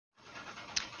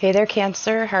Hey there,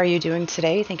 Cancer. How are you doing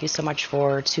today? Thank you so much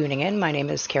for tuning in. My name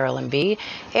is Necole Anre'V,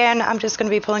 and I'm just going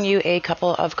to be pulling you a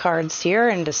couple of cards here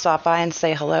and to stop by and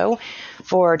say hello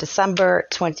for December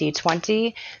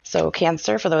 2020. So,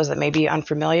 Cancer, for those that may be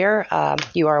unfamiliar,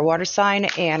 you are a water sign,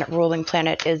 and ruling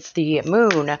planet is the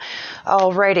moon.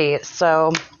 Alrighty,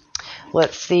 so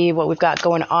let's see what we've got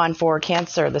going on for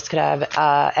Cancer. This could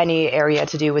have any area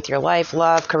to do with your life,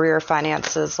 love, career,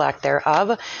 finances, lack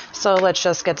thereof. So let's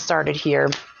just get started here.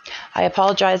 I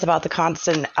apologize about the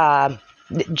constant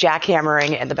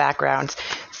jackhammering in the background.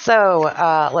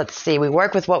 So let's see. We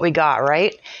work with what we got,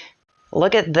 right?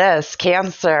 Look at this,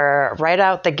 Cancer, right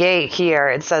out the gate here.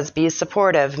 It says, be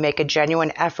supportive, make a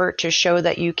genuine effort to show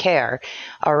that you care.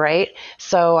 All right.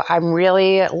 So I'm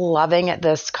really loving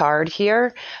this card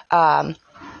here.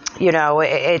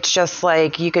 It's just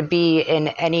like you could be in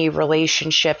any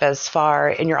relationship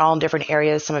and you're all in different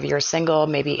areas. Some of you are single,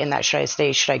 maybe in that should I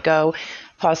stay, should I go?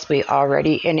 Possibly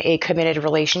already in a committed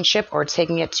relationship or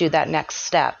taking it to that next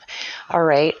step. All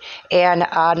right. And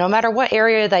no matter what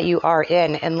area that you are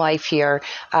in life here,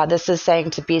 this is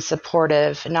saying to be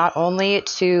supportive, not only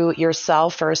to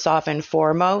yourself first off and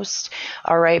foremost,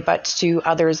 all right, but to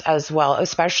others as well,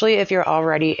 especially if you're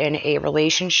already in a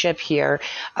relationship here.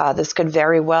 This could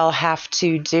very well have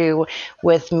to do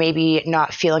with maybe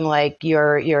not feeling like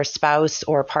your spouse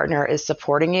or partner is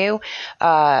supporting you.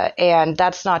 And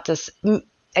that's not just...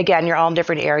 Again, you're all in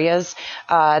different areas.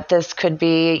 This could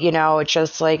be,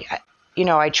 just like,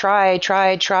 I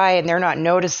try, and they're not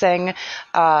noticing.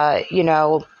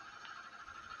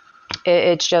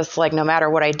 It's just like no matter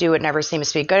what I do, it never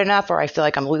seems to be good enough, or I feel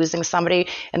like I'm losing somebody.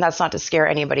 And that's not to scare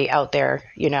anybody out there.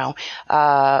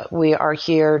 We are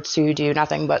here to do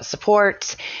nothing but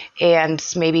support and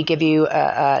maybe give you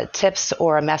tips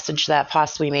or a message that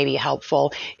possibly may be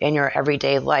helpful in your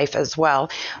everyday life as well.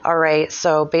 All right.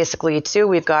 So basically, too,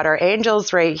 we've got our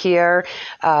angels right here.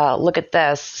 Look at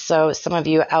this. So some of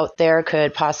you out there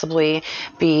could possibly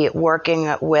be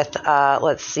working with,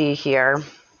 let's see here.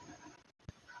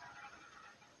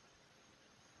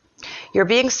 You're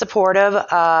being supportive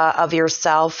of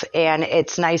yourself, and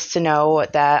it's nice to know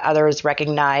that others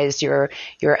recognize your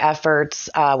efforts,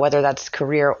 whether that's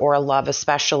career or love,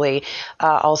 especially.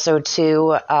 Also,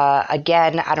 too,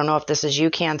 again, I don't know if this is you,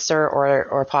 Cancer,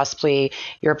 or possibly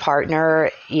your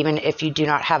partner. Even if you do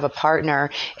not have a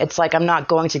partner, it's like I'm not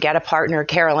going to get a partner,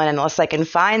 Carolyn, unless I can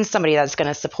find somebody that's going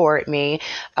to support me.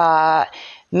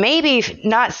 Maybe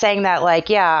not saying that like,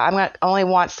 yeah, I'm going to only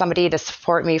want somebody to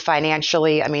support me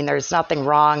financially. I mean, there's nothing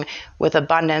wrong with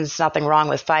abundance, nothing wrong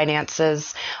with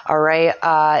finances. All right.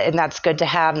 And that's good to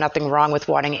have. Nothing wrong with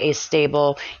wanting a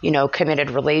stable,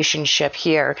 committed relationship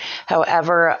here.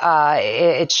 However,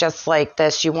 it's just like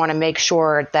this. You want to make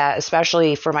sure that,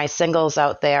 especially for my singles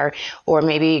out there, or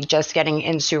maybe just getting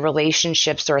into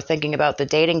relationships or thinking about the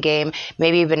dating game,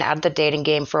 maybe you've been out of the dating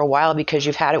game for a while because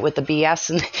you've had it with the BS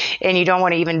and you don't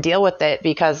want to even deal with it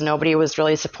because nobody was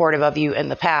really supportive of you in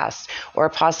the past, or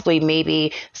possibly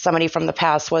maybe somebody from the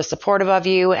past was supportive of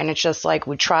you, and it's just like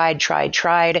we tried,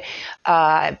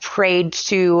 prayed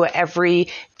to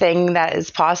everything that is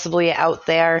possibly out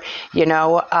there,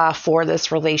 for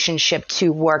this relationship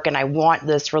to work, and I want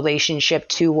this relationship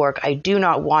to work. I do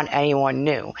not want anyone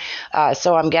new.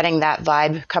 So I'm getting that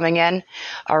vibe coming in.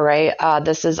 All right.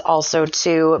 This is also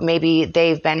too, maybe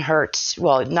they've been hurt.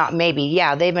 Well, not maybe.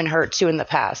 Yeah, they've been hurt too in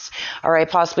the past. All right.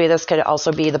 Possibly this could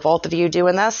also be the both of you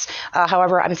doing this.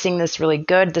 However, I'm seeing this really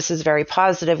good. This is very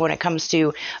positive when it comes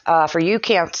to, for you,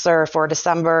 Cancer, for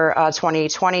December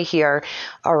 2020 here.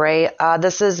 All right.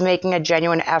 This is making a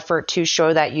genuine effort to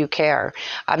show that you care.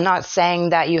 I'm not saying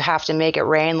that you have to make it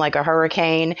rain like a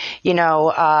hurricane.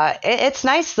 It's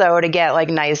nice, though, to get like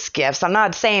nice gifts. I'm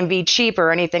not saying be cheap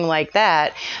or anything like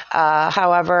that.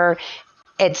 However,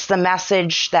 it's the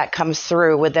message that comes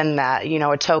through within that,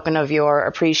 a token of your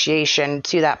appreciation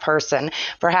to that person.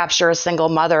 Perhaps you're a single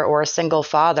mother or a single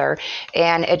father,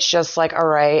 and it's just like, all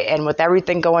right. And with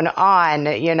everything going on,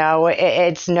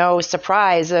 it's no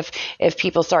surprise if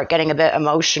people start getting a bit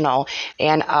emotional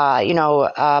and,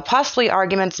 possibly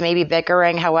arguments, maybe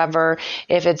bickering. However,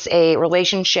 if it's a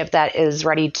relationship that is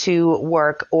ready to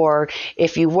work, or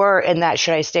if you were in that,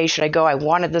 should I stay, should I go? I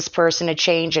wanted this person to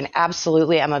change, and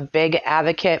absolutely, I'm a big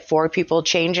advocate for people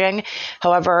changing.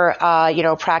 However,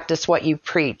 practice what you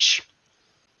preach.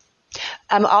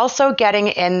 I'm also getting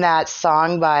in that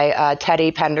song by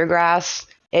Teddy Pendergrass,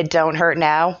 It Don't Hurt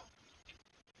Now.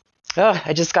 Oh,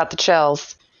 I just got the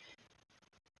chills.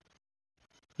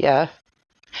 Yeah.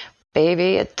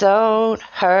 Baby, it don't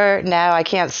hurt now. I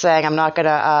can't sing. I'm not going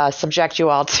to subject you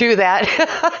all to that.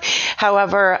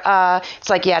 However, it's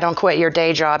like, yeah, don't quit your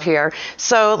day job here.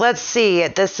 So let's see.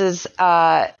 This is,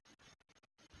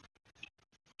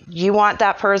 you want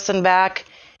that person back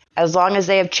as long as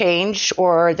they have changed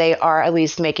or they are at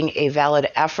least making a valid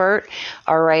effort.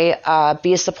 All right.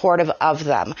 Be supportive of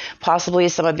them. Possibly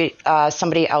somebody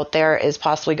out there is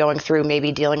possibly going through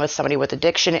maybe dealing with somebody with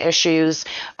addiction issues.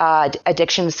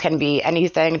 Addictions can be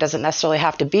anything. It doesn't necessarily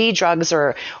have to be drugs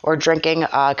or drinking.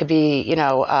 It could be,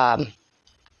 how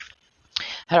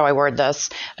do I word this?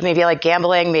 Maybe like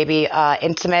gambling, maybe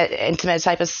intimate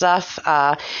type of stuff.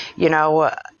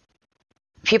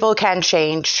 People can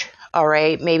change. All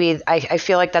right. Maybe I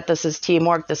feel like that this is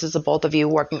teamwork. This is the both of you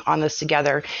working on this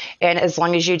together. And as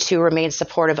long as you two remain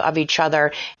supportive of each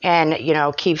other and,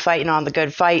 keep fighting on the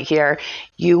good fight here,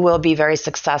 you will be very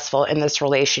successful in this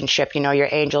relationship. Your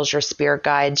angels, your spirit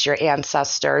guides, your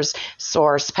ancestors,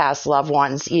 source, past loved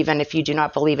ones, even if you do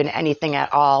not believe in anything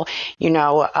at all,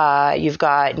 you've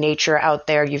got nature out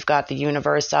there. You've got the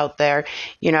universe out there.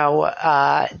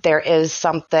 There is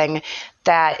something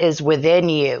that is within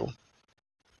you.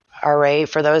 All right.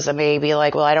 For those that may be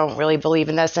like, well, I don't really believe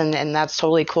in this, and that's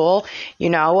totally cool.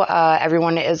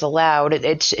 Everyone is allowed.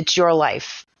 It's your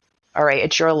life. All right.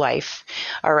 It's your life.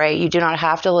 All right. You do not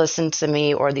have to listen to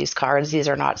me or these cards. These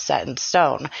are not set in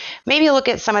stone. Maybe look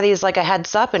at some of these like a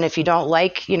heads up. And if you don't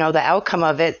like, the outcome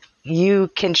of it, you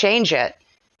can change it.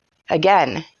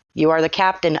 Again, you are the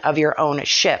captain of your own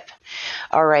ship.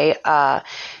 All right.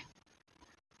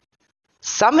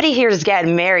 Somebody here is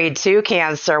getting married too,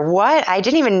 Cancer. What? I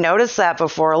didn't even notice that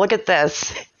before. Look at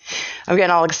this. I'm getting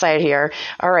all excited here.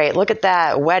 All right, look at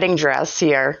that wedding dress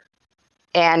here.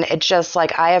 And it's just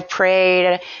like, I have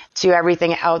prayed to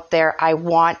everything out there. I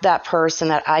want that person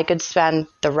that I could spend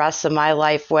the rest of my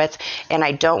life with. And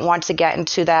I don't want to get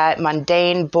into that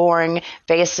mundane, boring,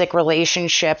 basic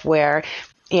relationship where,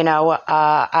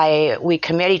 we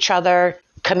commit each other.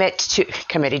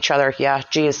 Commit each other. Yeah,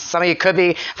 geez. Some of you could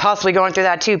be possibly going through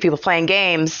that too. People playing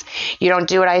games. You don't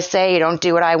do what I say. You don't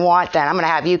do what I want. Then I'm going to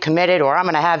have you committed or I'm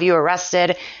going to have you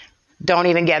arrested. Don't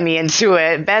even get me into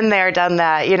it. Been there, done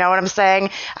that. You know what I'm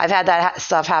saying? I've had that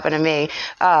stuff happen to me.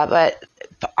 But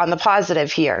on the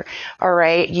positive here, all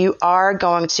right, you are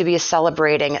going to be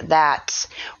celebrating that,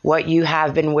 what you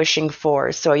have been wishing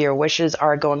for. So your wishes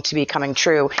are going to be coming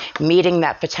true, meeting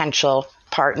that potential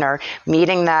partner,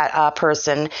 meeting that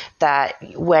person that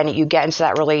when you get into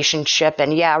that relationship,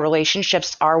 and yeah,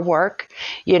 relationships are work,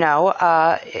 it's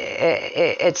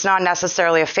not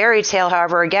necessarily a fairy tale.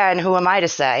 However, again, who am I to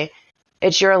say?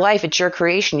 It's your life. It's your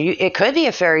creation. It could be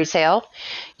a fairy tale.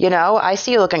 I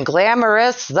see you looking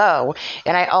glamorous, though.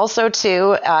 And I also,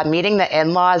 too, meeting the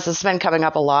in-laws. This has been coming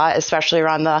up a lot, especially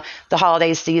around the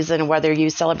holiday season, whether you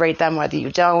celebrate them, whether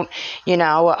you don't.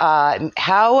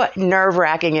 How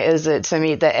nerve-wracking is it to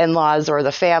meet the in-laws or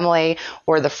the family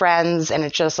or the friends? And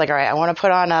it's just like, all right, I want to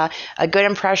put on a good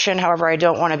impression. However, I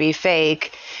don't want to be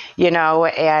fake,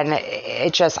 and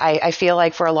it just, I feel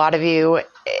like for a lot of you,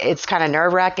 it's kind of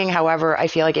nerve-wracking. However, I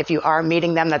feel like if you are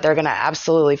meeting them, that they're going to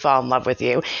absolutely fall in love with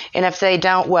you. And if they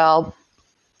don't, well,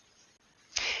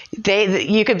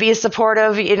 you could be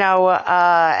supportive, you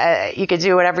could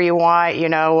do whatever you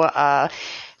want,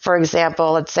 for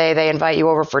example, let's say they invite you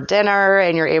over for dinner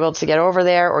and you're able to get over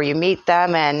there, or you meet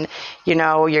them and,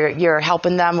 you're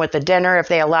helping them with the dinner. If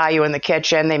they allow you in the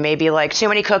kitchen, they may be like, too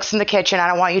many cooks in the kitchen. I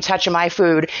don't want you touching my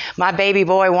food. My baby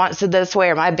boy wants it this way,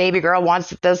 or my baby girl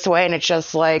wants it this way. And it's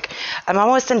just like, I'm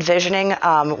almost envisioning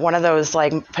one of those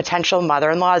like potential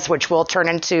mother-in-laws, which will turn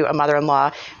into a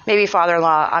mother-in-law, maybe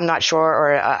father-in-law, I'm not sure,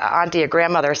 or auntie or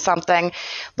grandmother or something.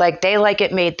 Like they like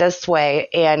it made this way.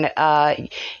 And,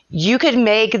 you could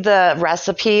make the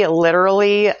recipe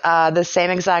literally the same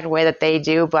exact way that they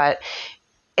do, but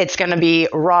it's going to be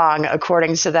wrong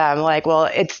according to them. Like, well,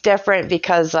 it's different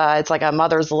because it's like a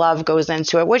mother's love goes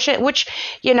into it, which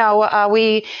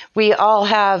we all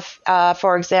have.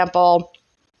 For example,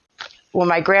 when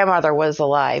my grandmother was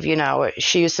alive,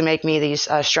 she used to make me these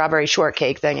strawberry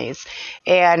shortcake thingies,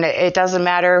 and it doesn't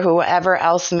matter whoever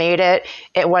else made it,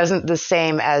 it wasn't the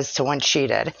same as to when she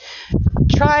did.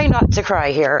 Try not to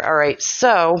cry here. All right.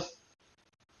 So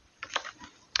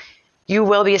you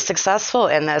will be successful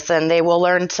in this and they will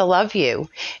learn to love you.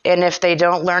 And if they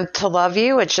don't learn to love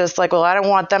you, it's just like, well, I don't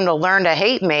want them to learn to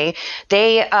hate me.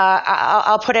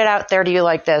 I'll put it out there to you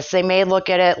like this. They may look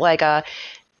at it like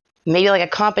maybe like a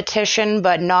competition,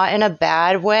 but not in a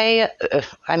bad way.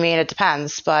 I mean, it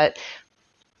depends, but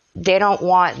they don't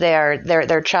want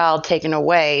their child taken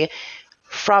away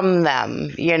from them.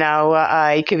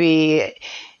 It could be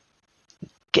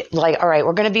like, all right,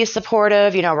 we're going to be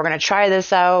supportive, we're going to try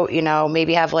this out,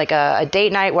 maybe have like a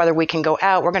date night, whether we can go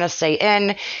out, we're going to stay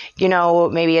in,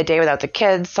 maybe a day without the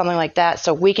kids, something like that.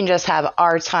 So we can just have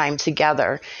our time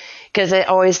together. Because it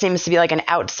always seems to be like an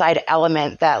outside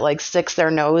element that like sticks their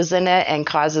nose in it and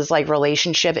causes like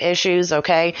relationship issues.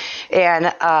 Okay.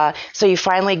 And so you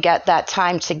finally get that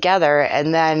time together.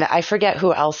 And then I forget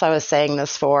who else I was saying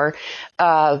this for,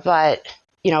 but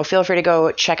feel free to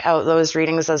go check out those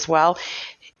readings as well.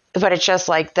 But it's just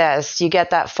like this. You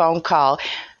get that phone call,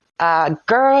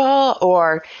 girl,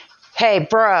 or hey,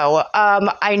 bro,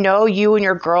 I know you and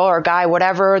your girl or guy,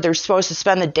 whatever, they're supposed to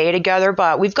spend the day together,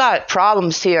 but we've got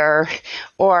problems here.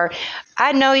 Or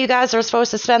I know you guys are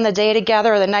supposed to spend the day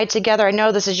together or the night together. I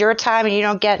know this is your time and you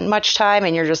don't get much time.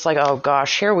 And you're just like, oh,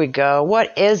 gosh, here we go.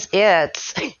 What is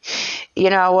it?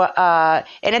 And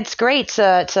it's great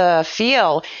to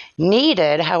feel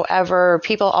needed. However,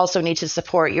 people also need to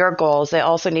support your goals. They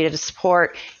also need to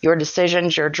support your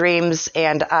decisions, your dreams.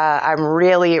 And I'm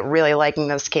really, really liking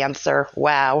this, Cancer.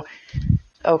 Wow.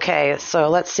 Okay, so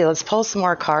let's see. Let's pull some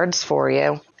more cards for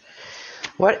you.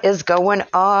 What is going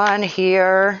on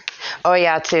here? Oh,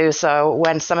 yeah, too. So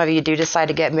when some of you do decide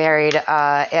to get married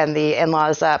and the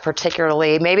in-laws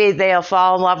particularly, maybe they'll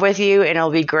fall in love with you and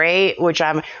it'll be great, which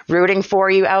I'm rooting for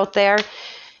you out there.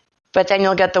 But then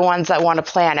you'll get the ones that want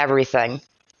to plan everything.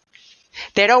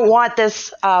 They don't want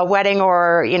this wedding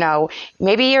or,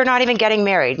 maybe you're not even getting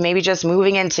married, maybe just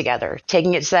moving in together,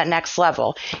 taking it to that next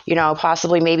level,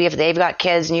 possibly maybe if they've got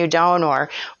kids and you don't,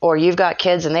 or you've got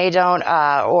kids and they don't,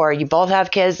 or you both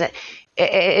have kids.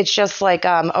 It's just like,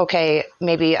 okay,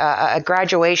 maybe a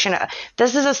graduation.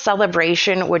 This is a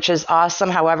celebration, which is awesome.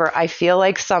 However, I feel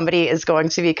like somebody is going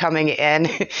to be coming in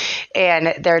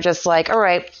and they're just like, all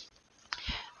right,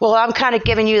 well, I'm kind of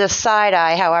giving you the side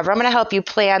eye. However, I'm going to help you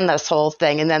plan this whole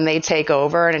thing. And then they take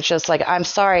over and it's just like, I'm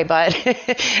sorry, but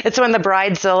it's when the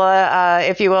bridezilla,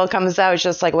 if you will, comes out. It's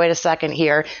just like, wait a second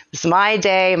here. It's my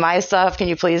day, my stuff. Can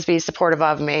you please be supportive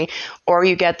of me? Or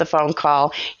you get the phone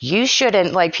call. You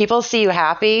shouldn't, like, people see you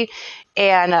happy.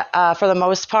 And for the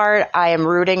most part, I am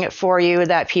rooting for you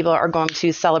that people are going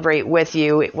to celebrate with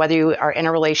you, whether you are in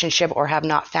a relationship or have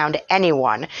not found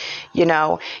anyone.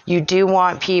 You do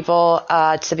want people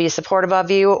to be supportive of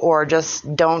you or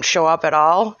just don't show up at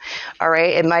all. All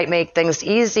right. It might make things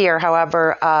easier.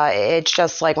 However, it's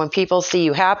just like when people see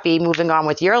you happy, moving on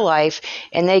with your life,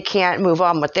 and they can't move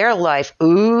on with their life.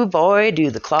 Ooh, boy, do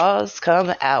the claws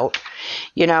come out.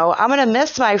 I'm going to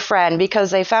miss my friend because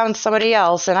they found somebody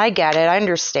else, and I get it. I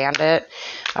understand it.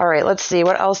 All right, let's see.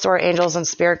 What else do our angels and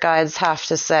spirit guides have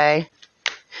to say?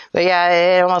 But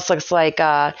yeah, it almost looks like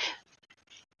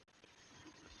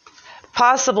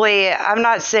possibly, I'm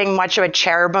not seeing much of a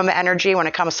cherubim energy when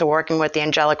it comes to working with the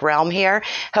angelic realm here.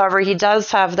 However, he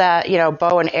does have that,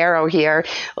 bow and arrow here.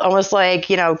 Almost like,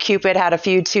 Cupid had a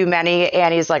few too many,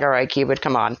 and he's like, all right, Cupid,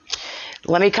 come on.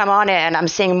 Let me come on in. I'm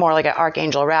seeing more like an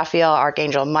Archangel Raphael,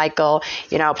 Archangel Michael,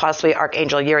 possibly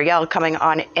Archangel Uriel coming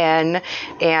on in,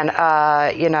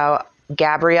 and,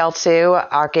 Gabriel too,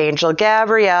 Archangel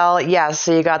Gabriel. Yes,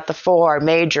 so you got the four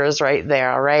majors right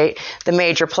there, right? The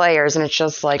major players, and it's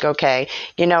just like, okay,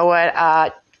 you know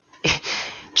what?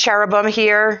 Cherubim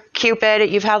here, Cupid,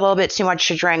 you've had a little bit too much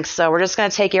to drink, so we're just going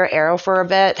to take your arrow for a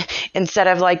bit instead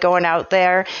of like going out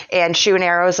there and shooting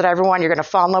arrows at everyone. You're going to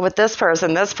fall in love with this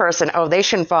person. Oh, they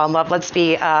shouldn't fall in love. Let's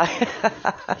be, love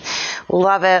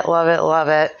it, love it, love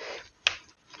it.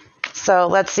 So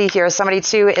let's see here. Somebody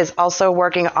too is also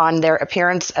working on their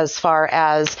appearance as far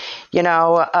as,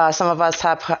 some of us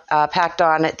have packed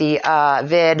on the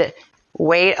vid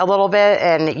weight a little bit,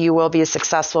 and you will be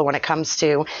successful when it comes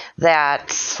to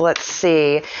that. Let's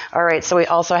see. All right. So we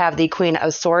also have the Queen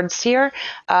of Swords here.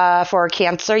 For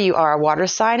Cancer, you are a water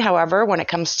sign. However, when it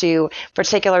comes to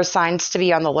particular signs to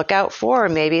be on the lookout for, or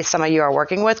maybe some of you are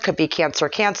working with, could be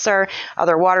Cancer,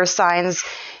 other water signs,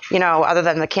 other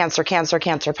than the Cancer,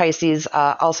 Pisces,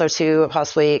 also too,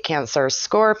 possibly Cancer,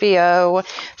 Scorpio.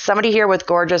 Somebody here with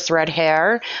gorgeous red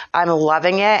hair. I'm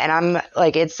loving it. And I'm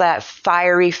like, it's that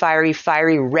fiery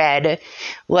red.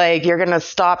 Like, you're going to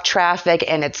stop traffic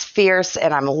and it's fierce,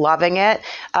 and I'm loving it.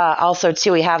 Also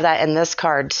too, we have that in this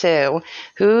card too.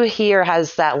 Who here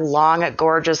has that long,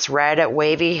 gorgeous red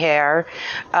wavy hair,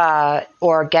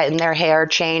 or getting their hair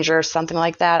changed or something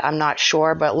like that? I'm not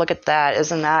sure, but look at that.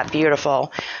 Isn't that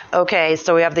beautiful? Okay,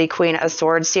 so we have the Queen of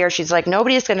Swords here. She's like,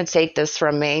 nobody's going to take this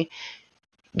from me.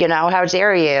 How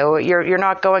dare you? You're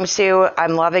not going to.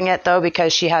 I'm loving it, though,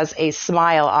 because she has a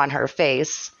smile on her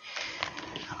face.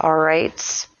 All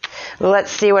right.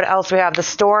 Let's see what else we have. The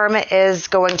storm is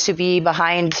going to be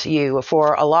behind you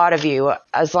for a lot of you,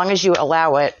 as long as you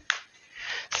allow it.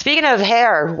 Speaking of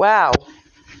hair, wow.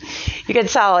 You can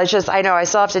tell, it's just, I know I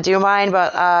still have to do mine,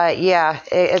 but yeah,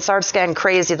 it starts getting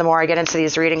crazy the more I get into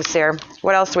these readings here.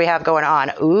 What else do we have going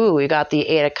on? Ooh, we got the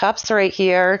Eight of Cups right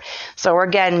here. So we're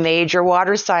getting major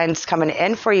water signs coming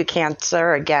in for you,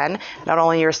 Cancer, again, not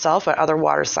only yourself, but other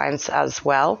water signs as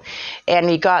well. And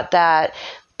you got that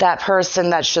person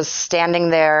that's just standing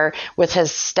there with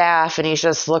his staff and he's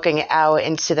just looking out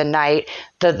into the night.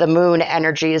 The moon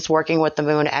energy is working with the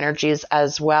moon energies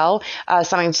as well.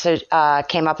 Something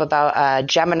came up about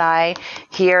Gemini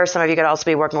here. Some of you could also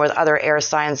be working with other air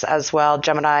signs as well.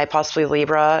 Gemini, possibly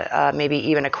Libra, maybe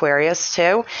even Aquarius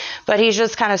too. But he's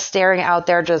just kind of staring out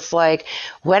there just like,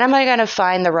 when am I going to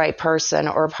find the right person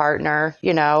or partner,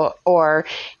 you know, or,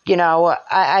 you know,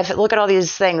 I look at all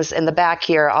these things in the back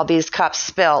here, all these cups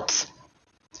spilt.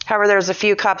 However, there's a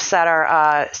few cups that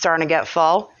are starting to get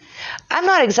full. I'm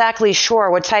not exactly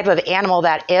sure what type of animal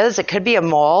that is. It could be a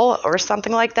mole or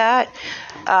something like that.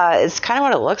 It's kind of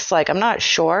what it looks like. I'm not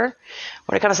sure.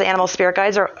 When it comes to animal spirit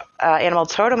guides or animal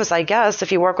totems, I guess,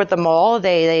 if you work with the mole,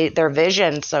 they're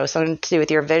vision. So something to do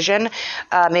with your vision.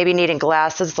 Maybe needing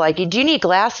glasses. Like, do you need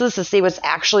glasses to see what's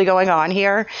actually going on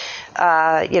here?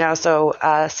 You know,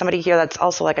 so somebody here that's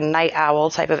also like a night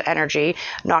owl type of energy,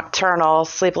 nocturnal,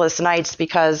 sleepless nights,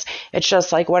 because it's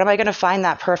just like, when am I going to find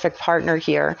that perfect partner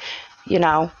here? You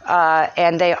know,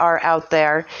 and they are out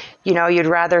there. You know, you'd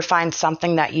rather find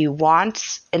something that you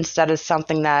want instead of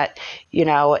something that, you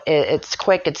know, it's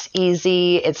quick, it's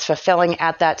easy, it's fulfilling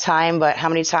at that time. But how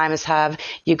many times have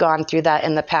you gone through that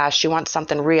in the past? You want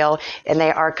something real, and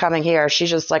they are coming here.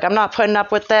 She's just like, I'm not putting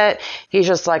up with it. He's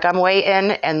just like, I'm waiting.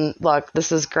 And look,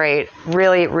 this is great.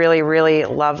 Really, really, really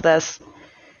love this.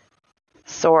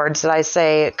 Swords. Did I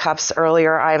say cups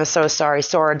earlier? I am so sorry.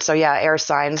 Swords. So yeah, air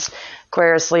signs.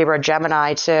 Aquarius, Libra,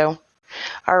 Gemini too.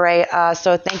 All right.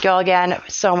 So thank you all again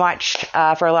so much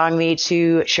for allowing me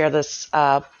to share this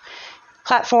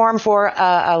platform for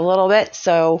a little bit.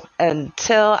 So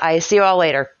until I see you all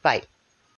later. Bye.